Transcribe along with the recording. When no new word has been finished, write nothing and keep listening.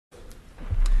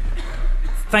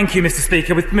Thank you, Mr.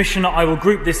 Speaker. With permission, I will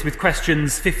group this with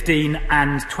questions 15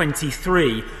 and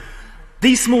 23.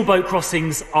 These small boat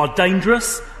crossings are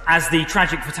dangerous, as the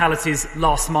tragic fatalities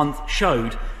last month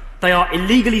showed. They are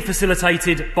illegally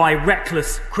facilitated by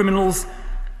reckless criminals,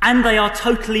 and they are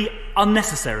totally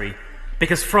unnecessary,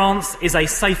 because France is a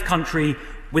safe country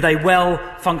with a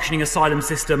well-functioning asylum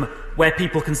system where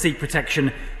people can seek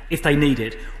protection if they need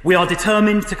it. We are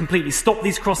determined to completely stop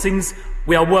these crossings.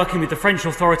 We are working with the French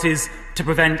authorities to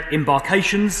prevent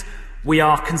embarkations. We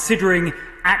are considering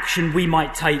action we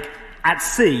might take at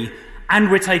sea,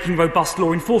 and we're taking robust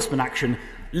law enforcement action,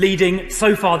 leading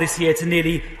so far this year to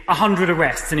nearly 100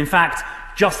 arrests. And in fact,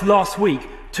 just last week,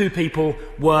 2 people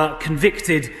were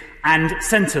convicted and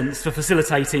sentenced for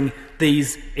facilitating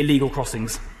these illegal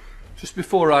crossings. Just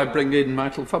before I bring in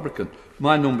Michael Fabricant,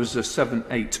 my numbers are 7,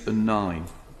 8 and 9.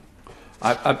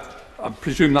 I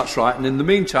presume that's right, and in the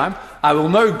meantime, I will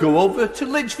now go over to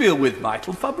Lichfield with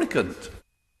Michael Fabricant.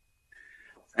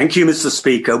 Thank you, Mr.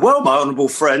 Speaker. Well, my honourable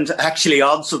friend actually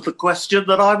answered the question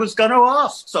that I was going to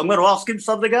ask, so I'm going to ask him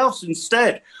something else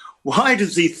instead. Why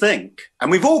does he think, and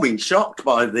we've all been shocked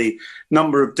by the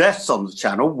number of deaths on the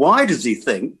channel, why does he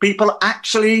think people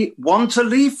actually want to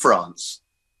leave France?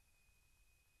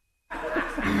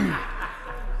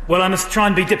 Well, I must try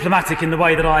and be diplomatic in the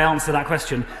way that I answer that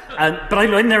question. But I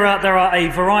think there are a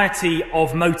variety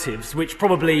of motives which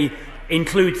probably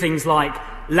include things like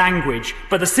language.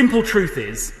 But the simple truth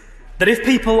is that if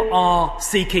people are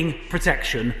seeking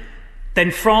protection,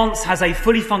 then France has a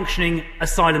fully functioning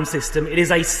asylum system. It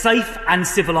is a safe and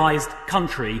civilised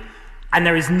country, and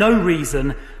there is no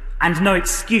reason and no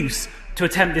excuse to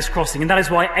attempt this crossing. And that is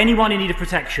why anyone in need of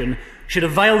protection should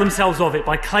avail themselves of it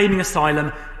by claiming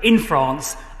asylum in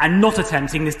France and not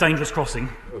attempting this dangerous crossing.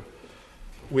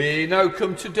 We now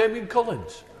come to Damian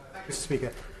Collins. Mr.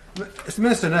 Speaker, as the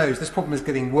Minister knows, this problem is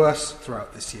getting worse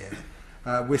throughout this year.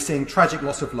 We're seeing tragic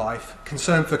loss of life,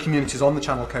 concern for communities on the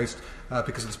Channel Coast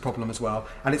because of this problem as well,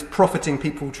 and it's profiting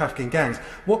people trafficking gangs.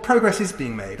 What progress is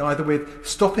being made, either with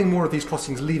stopping more of these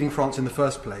crossings leaving France in the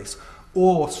first place,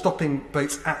 or stopping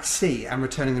boats at sea and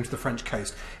returning them to the French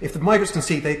coast? If the migrants can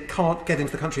see they can't get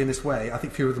into the country in this way, I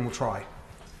think fewer of them will try.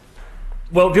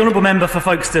 Well, the Honourable Member for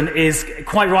Folkestone is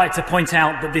quite right to point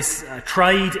out that this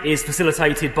trade is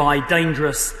facilitated by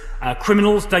dangerous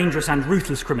criminals, dangerous and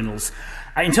ruthless criminals.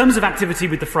 In terms of activity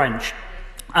with the French,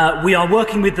 we are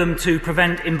working with them to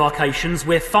prevent embarkations.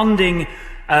 We're funding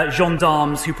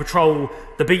gendarmes who patrol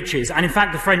the beaches. And in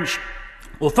fact, the French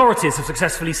authorities have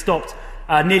successfully stopped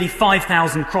nearly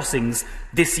 5,000 crossings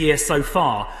this year so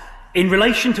far. In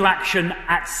relation to action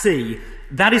at sea,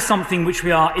 that is something which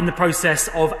we are in the process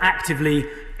of actively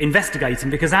investigating,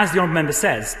 because as the Honourable Member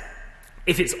says,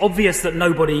 if it's obvious that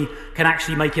nobody can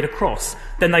actually make it across,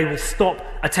 then they will stop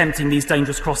attempting these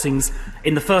dangerous crossings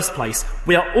in the first place.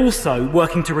 We are also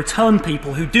working to return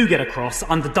people who do get across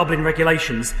under Dublin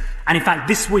regulations. And in fact,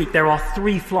 this week there are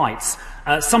 3 flights,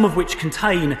 some of which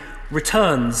contain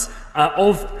returns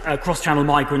of cross-channel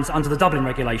migrants under the Dublin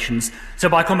regulations. So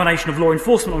by a combination of law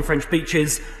enforcement on French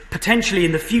beaches, potentially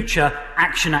in the future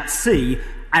action at sea,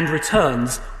 and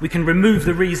returns, we can remove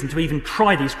the reason to even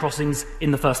try these crossings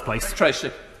in the first place.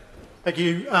 Tracey. Thank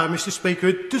you, Mr.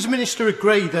 Speaker. Does the Minister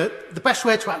agree that the best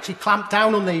way to actually clamp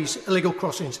down on these illegal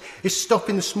crossings is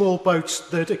stopping the small boats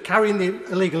that are carrying the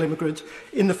illegal immigrant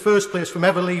in the first place from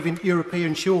ever leaving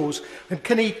European shores? And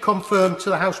can he confirm to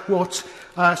the House what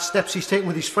steps he's taken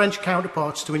with his French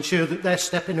counterparts to ensure that they're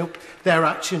stepping up their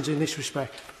actions in this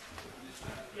respect?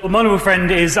 Well, my honourable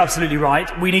friend is absolutely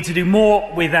right. We need to do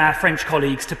more with our French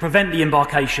colleagues to prevent the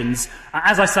embarkations.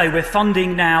 As I say, we're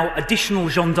funding now additional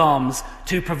gendarmes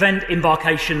to prevent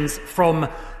embarkations from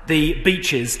the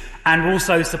beaches, and we're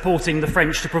also supporting the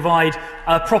French to provide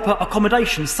proper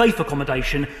accommodation, safe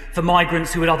accommodation for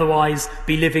migrants who would otherwise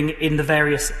be living in the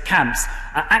various camps.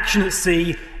 Action at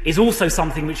sea is also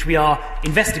something which we are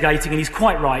investigating, and he's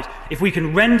quite right. If we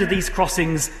can render these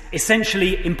crossings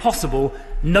essentially impossible,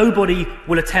 nobody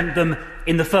will attempt them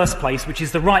in the first place, which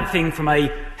is the right thing from a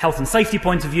health and safety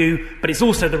point of view, but it's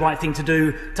also the right thing to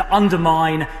do to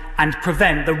undermine and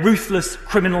prevent the ruthless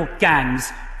criminal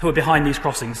gangs who are behind these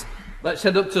crossings. Let's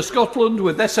head up to Scotland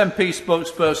with SNP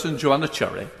spokesperson Joanna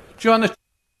Cherry. Joanna.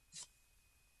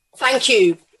 Thank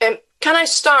you. Can I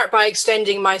start by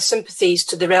extending my sympathies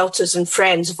to the relatives and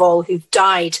friends of all who've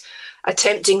died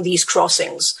attempting these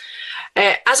crossings?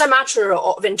 As a matter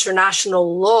of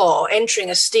international law,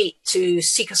 entering a state to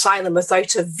seek asylum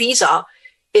without a visa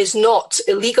is not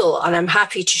illegal, and I'm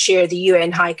happy to share the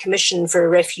UN High Commission for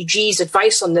Refugees'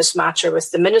 advice on this matter with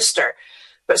the Minister.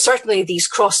 But certainly these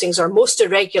crossings are most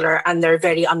irregular and they're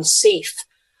very unsafe.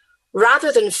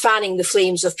 rather than fanning the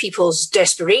flames of people's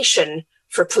desperation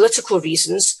for political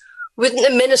reasons, wouldn't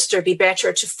the Minister be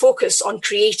better to focus on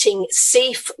creating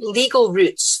safe legal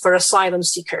routes for asylum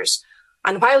seekers?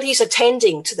 And while he's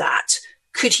attending to that,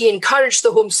 could he encourage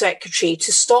the Home Secretary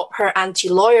to stop her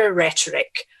anti-lawyer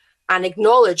rhetoric and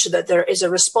acknowledge that there is a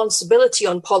responsibility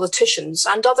on politicians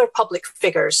and other public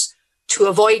figures to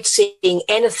avoid saying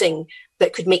anything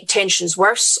that could make tensions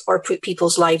worse or put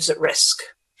people's lives at risk?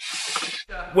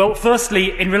 Well,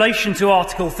 firstly, in relation to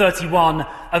Article 31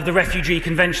 of the Refugee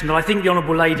Convention that I think the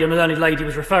Honourable Lady and the Learned Lady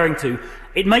was referring to,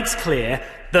 it makes clear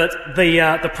that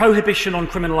the prohibition on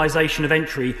criminalisation of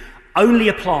entry only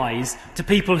applies to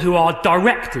people who are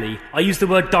directly, I use the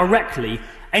word directly,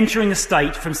 entering a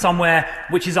state from somewhere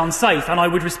which is unsafe. And I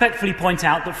would respectfully point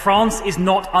out that France is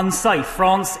not unsafe.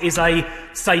 France is a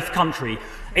safe country.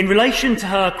 In relation to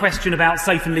her question about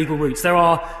safe and legal routes, there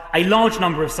are a large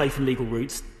number of safe and legal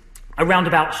routes. Around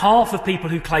about half of people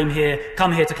who come here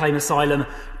to claim asylum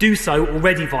do so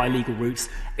already via legal routes,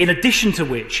 in addition to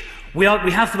which we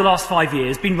have for the last 5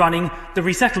 years been running the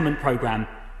resettlement programme,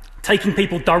 taking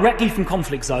people directly from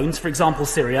conflict zones, for example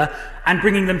Syria, and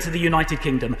bringing them to the United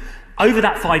Kingdom. Over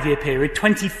that 5-year period,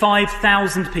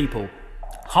 25,000 people,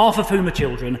 half of whom are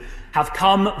children, have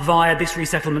come via this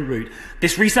resettlement route.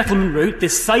 This resettlement route,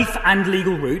 this safe and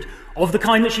legal route, of the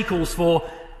kind that she calls for,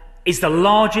 is the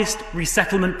largest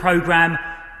resettlement programme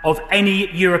of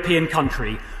any European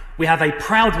country. We have a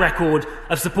proud record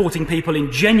of supporting people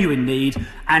in genuine need,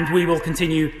 and we will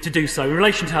continue to do so. In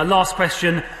relation to her last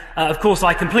question, of course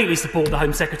I completely support the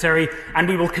Home Secretary, and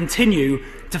we will continue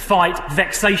to fight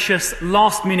vexatious,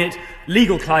 last-minute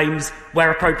legal claims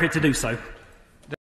where appropriate to do so.